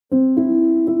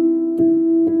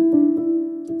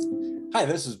Hi,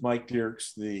 this is Mike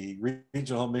Dierks, the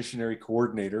Regional Missionary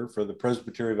Coordinator for the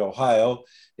Presbytery of Ohio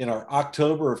in our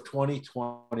October of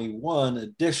 2021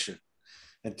 edition.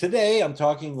 And today I'm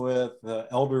talking with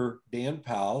Elder Dan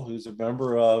Powell, who's a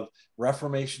member of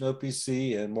Reformation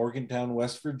OPC in Morgantown,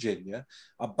 West Virginia,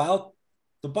 about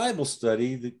the Bible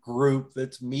study, the group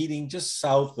that's meeting just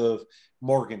south of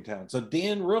Morgantown. So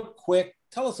Dan, real quick,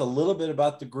 tell us a little bit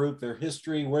about the group, their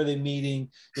history, where they're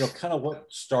meeting, kind of what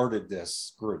started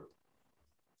this group.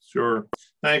 Sure.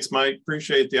 Thanks, Mike.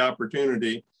 Appreciate the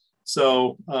opportunity.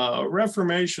 So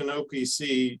Reformation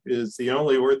OPC is the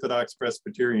only Orthodox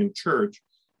Presbyterian church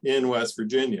in West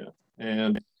Virginia.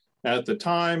 And at the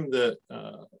time that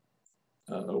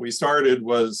we started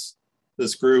was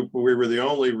this group, we were the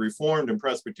only Reformed and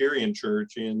Presbyterian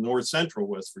church in North Central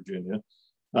West Virginia.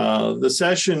 The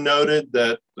session noted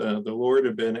that the Lord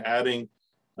had been adding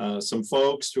some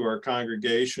folks to our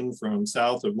congregation from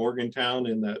south of Morgantown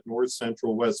in that North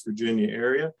Central West Virginia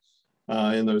area,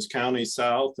 in those counties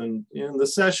south. And the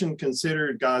session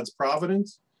considered God's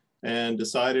providence and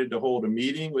decided to hold a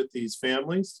meeting with these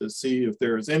families to see if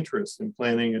there is interest in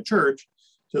planting a church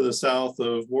to the south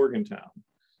of Morgantown.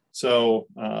 So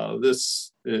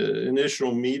this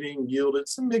initial meeting yielded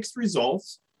some mixed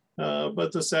results,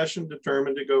 but the session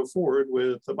determined to go forward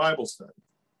with the Bible study.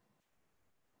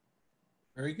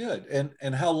 Very good.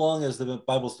 And how long has the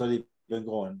Bible study been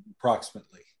going,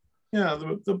 approximately? Yeah,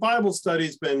 the Bible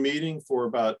study's been meeting for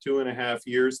about 2.5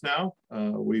 years now.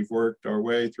 We've worked our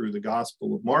way through the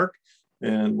Gospel of Mark,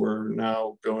 and we're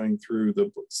now going through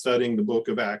studying the book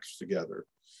of Acts together.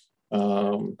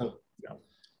 Oh,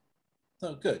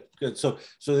 good. So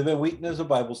they've been meeting as a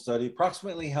Bible study.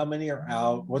 Approximately how many are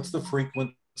out? What's the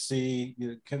frequency?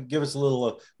 Can give us a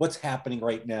little what's happening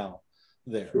right now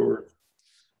there. Sure.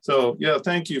 So yeah,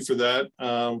 thank you for that.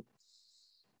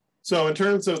 So in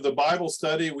terms of the Bible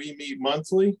study, we meet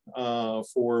monthly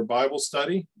for Bible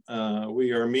study.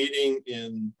 We are meeting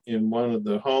in one of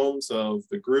the homes of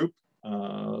the group.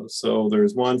 So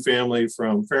there's one family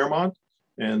from Fairmont,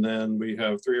 and then we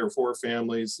have 3 or 4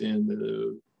 families in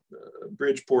the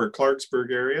Bridgeport,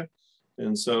 Clarksburg area.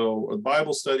 And so a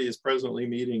Bible study is presently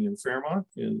meeting in Fairmont.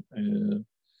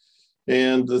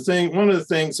 And one of the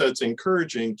things that's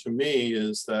encouraging to me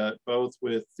is that both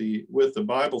with the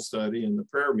Bible study and the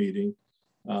prayer meeting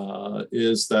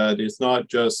is that it's not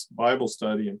just Bible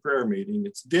study and prayer meeting,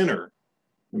 it's dinner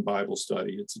and Bible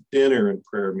study. It's dinner and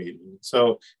prayer meeting.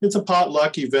 So it's a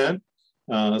potluck event.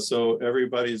 So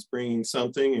everybody's bringing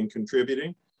something and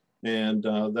contributing. And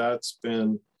that's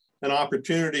been an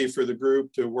opportunity for the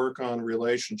group to work on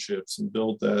relationships and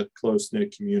build that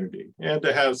close-knit community, and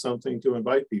to have something to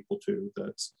invite people to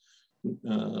that's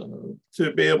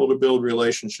to be able to build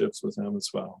relationships with them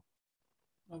as well.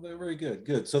 Oh, they're very good.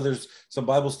 Good. So there's some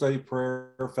Bible study,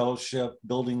 prayer, fellowship,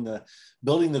 building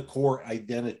the core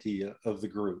identity of the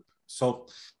group. So,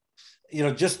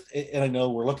 and I know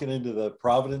we're looking into the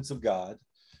providence of God,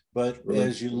 but sure,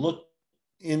 as you look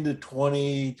into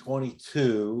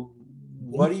 2022,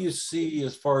 what do you see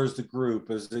as far as the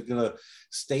group? Is it going to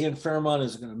stay in Fairmont?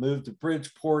 Is it going to move to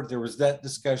Bridgeport? There was that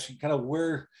discussion. Kind of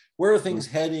where are things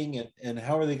heading, and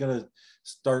how are they going to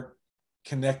start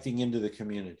connecting into the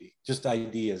community? Just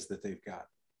ideas that they've got.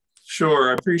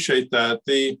 Sure, I appreciate that.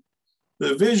 The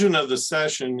vision of the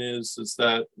session is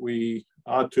that we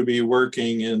ought to be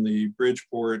working in the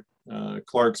Bridgeport,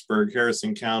 Clarksburg,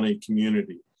 Harrison County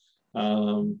community.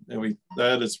 And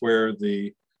that is where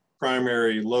the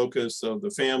primary locus of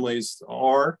the families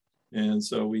are. And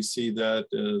so we see that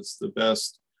as the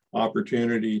best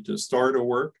opportunity to start a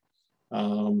work.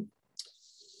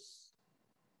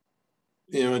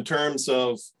 In terms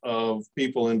of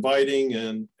people inviting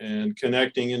and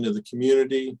connecting into the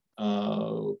community,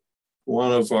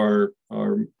 one of our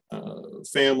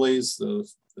families, the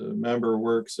member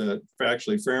works at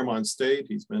actually Fairmont State.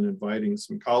 He's been inviting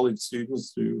some college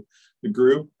students to the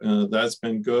group. That's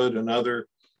been good. Another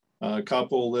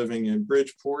couple living in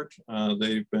Bridgeport,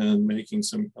 they've been making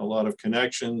a lot of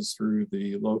connections through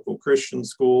the local Christian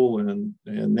school and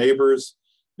neighbors.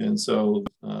 And so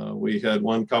we had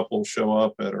one couple show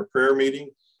up at our prayer meeting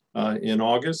in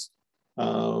August.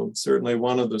 Certainly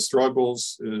one of the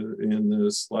struggles in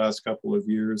this last couple of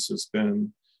years has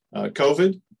been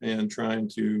COVID, and trying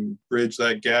to bridge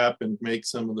that gap and make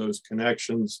some of those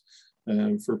connections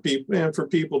for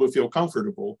people to feel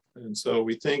comfortable. And so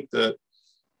we think that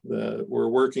we're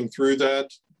working through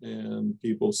that, and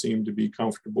people seem to be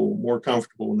more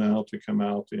comfortable now to come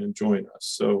out and join us.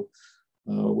 So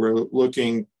we're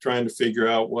trying to figure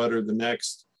out what are the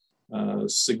next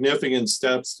significant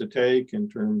steps to take in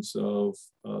terms of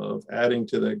adding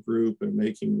to that group and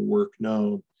making the work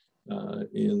known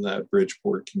in that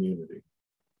Bridgeport community.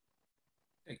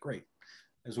 Okay, great.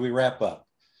 As we wrap up,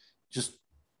 just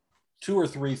 2 or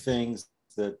 3 things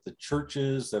that the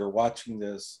churches that are watching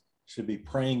this should be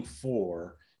praying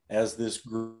for as this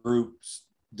group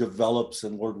develops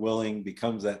and, Lord willing,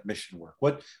 becomes that mission work.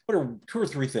 What are 2 or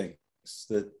 3 things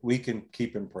that we can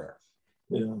keep in prayer?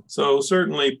 Yeah, so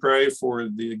certainly pray for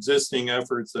the existing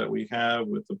efforts that we have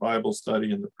with the Bible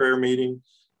study and the prayer meeting,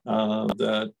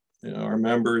 that our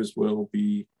members will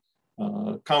be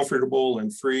comfortable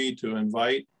and free to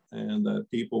invite, and that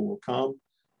people will come.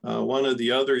 One of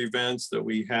the other events that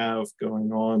we have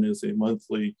going on is a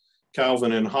monthly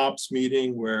Calvin and Hops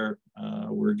meeting where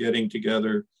we're getting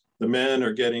together. The men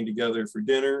are getting together for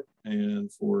dinner and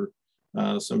for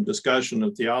some discussion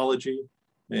of theology.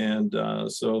 And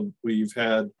so we've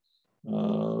had 3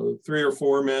 or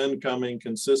 4 men coming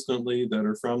consistently that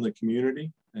are from the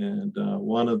community. And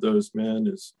one of those men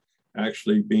is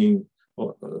actually being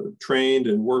trained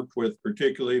and worked with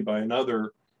particularly by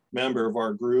another member of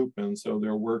our group. And so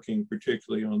they're working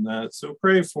particularly on that. So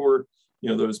pray for,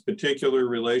 those particular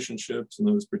relationships and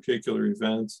those particular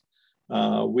events.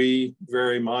 We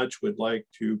very much would like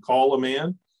to call a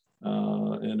man,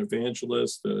 an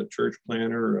evangelist, a church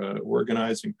planner,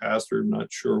 organizing pastor. I'm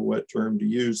not sure what term to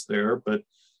use there, but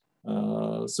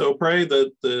so pray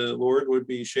that the Lord would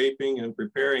be shaping and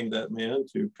preparing that man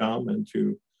to come and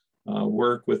to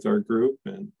work with our group,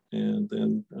 and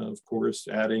then of course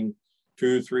adding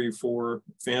 2, 3, 4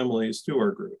 families to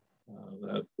our group.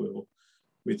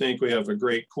 We think we have a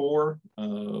great core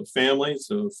families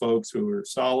of folks who are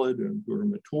solid and who are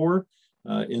mature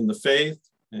in the faith,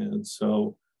 and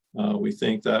so we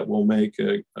think that will make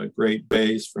a great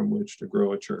base from which to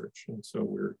grow a church. And so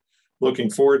we're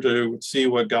looking forward to see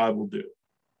what God will do.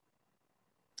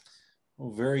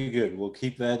 Well, very good. We'll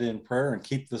keep that in prayer and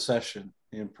keep the session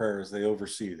in prayer as they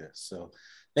oversee this. So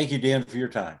thank you, Dan, for your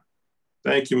time.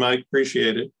 Thank you, Mike.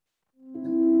 Appreciate it.